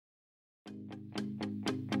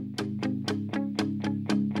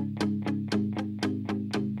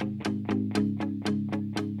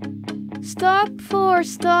Stap voor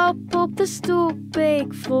stap op de stoep,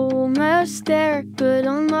 ik voel me sterker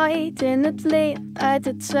dan ooit in het licht uit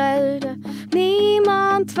het zuiden.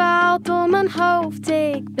 Niemand dwaalt door mijn hoofd,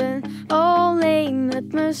 ik ben alleen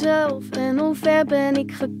met mezelf. En hoe ver ben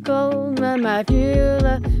ik gekomen, maar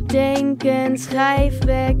huren, denken,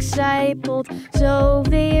 schrijfwerk zijpelt zo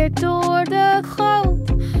weer door de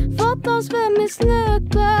goot. Wat als we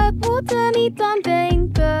mislukken, ik moet er niet aan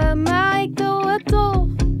denken, maar ik doe het toch.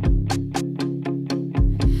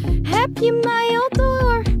 Heb je mij al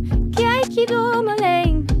door? Kijk je door me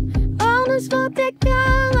heen? Alles wat ik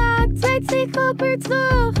aanraak, trekt zich ook weer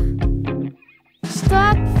terug.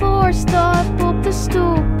 Stap voor stap op de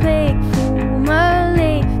stoep, ik voel me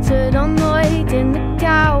leegter dan nooit in de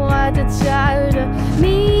kou uit het zuiden.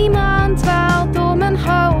 Niemand dwaalt door mijn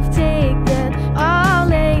hoofd, ik ben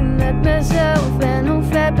alleen met mezelf. En hoe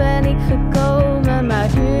ver ben ik gekomen, maar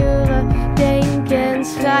huren, denken,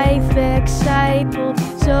 schrijfwerk zijpelt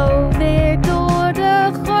zo weer door de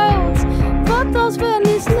goot. Wat als we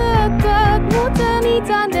mislukken, ik moet er niet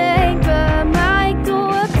aan denken, maar ik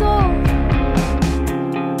doe het toch.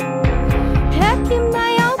 Heb je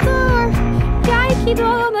mij al door? Kijk je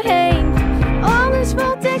door me heen? Alles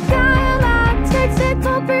wat ik aanraak, trekt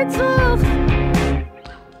zich ook weer terug.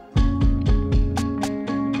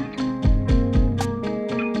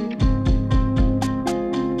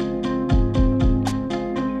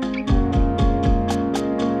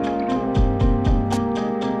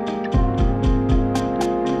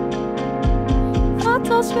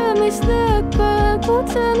 Als we mislukken, ik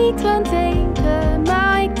moet er niet aan denken,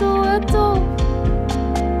 maar ik doe het toch.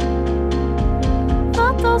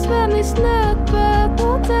 Wat als we mislukken, ik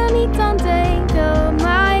moet er niet aan denken,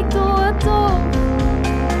 maar ik doe het toch.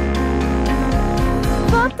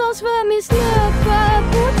 Wat als we mislukken, ik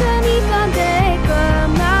moet er niet aan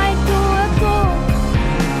denken, maar ik doe het toch.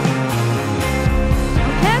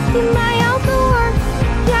 Heb je mij al door?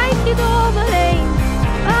 Kijk je door me heen?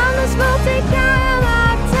 Alles wat ik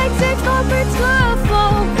aanraak, trekt zich ook weer terug.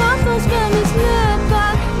 Oh, wat als we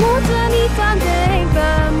mislukken, moet er niet aan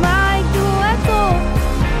denken, maar ik doe het toch.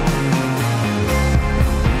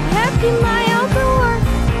 Heb je mij al door?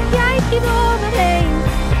 Kijk je door me heen?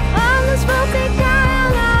 Alles wat ik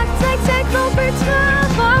aanraak, trekt zich ook weer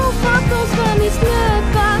terug. Oh, wat als we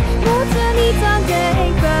mislukken, moet er niet aan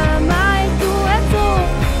denken, maar ik doe het toch.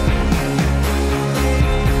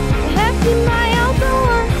 Heb je mij al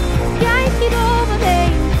door? Kijk je door me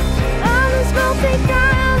heen? Alles wat ik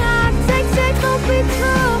aanraak, trekt zich ook weer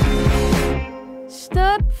terug.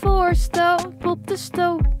 Stap voor stap op de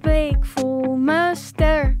stoep, ik voel me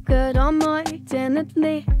sterker dan ooit in het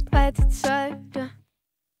licht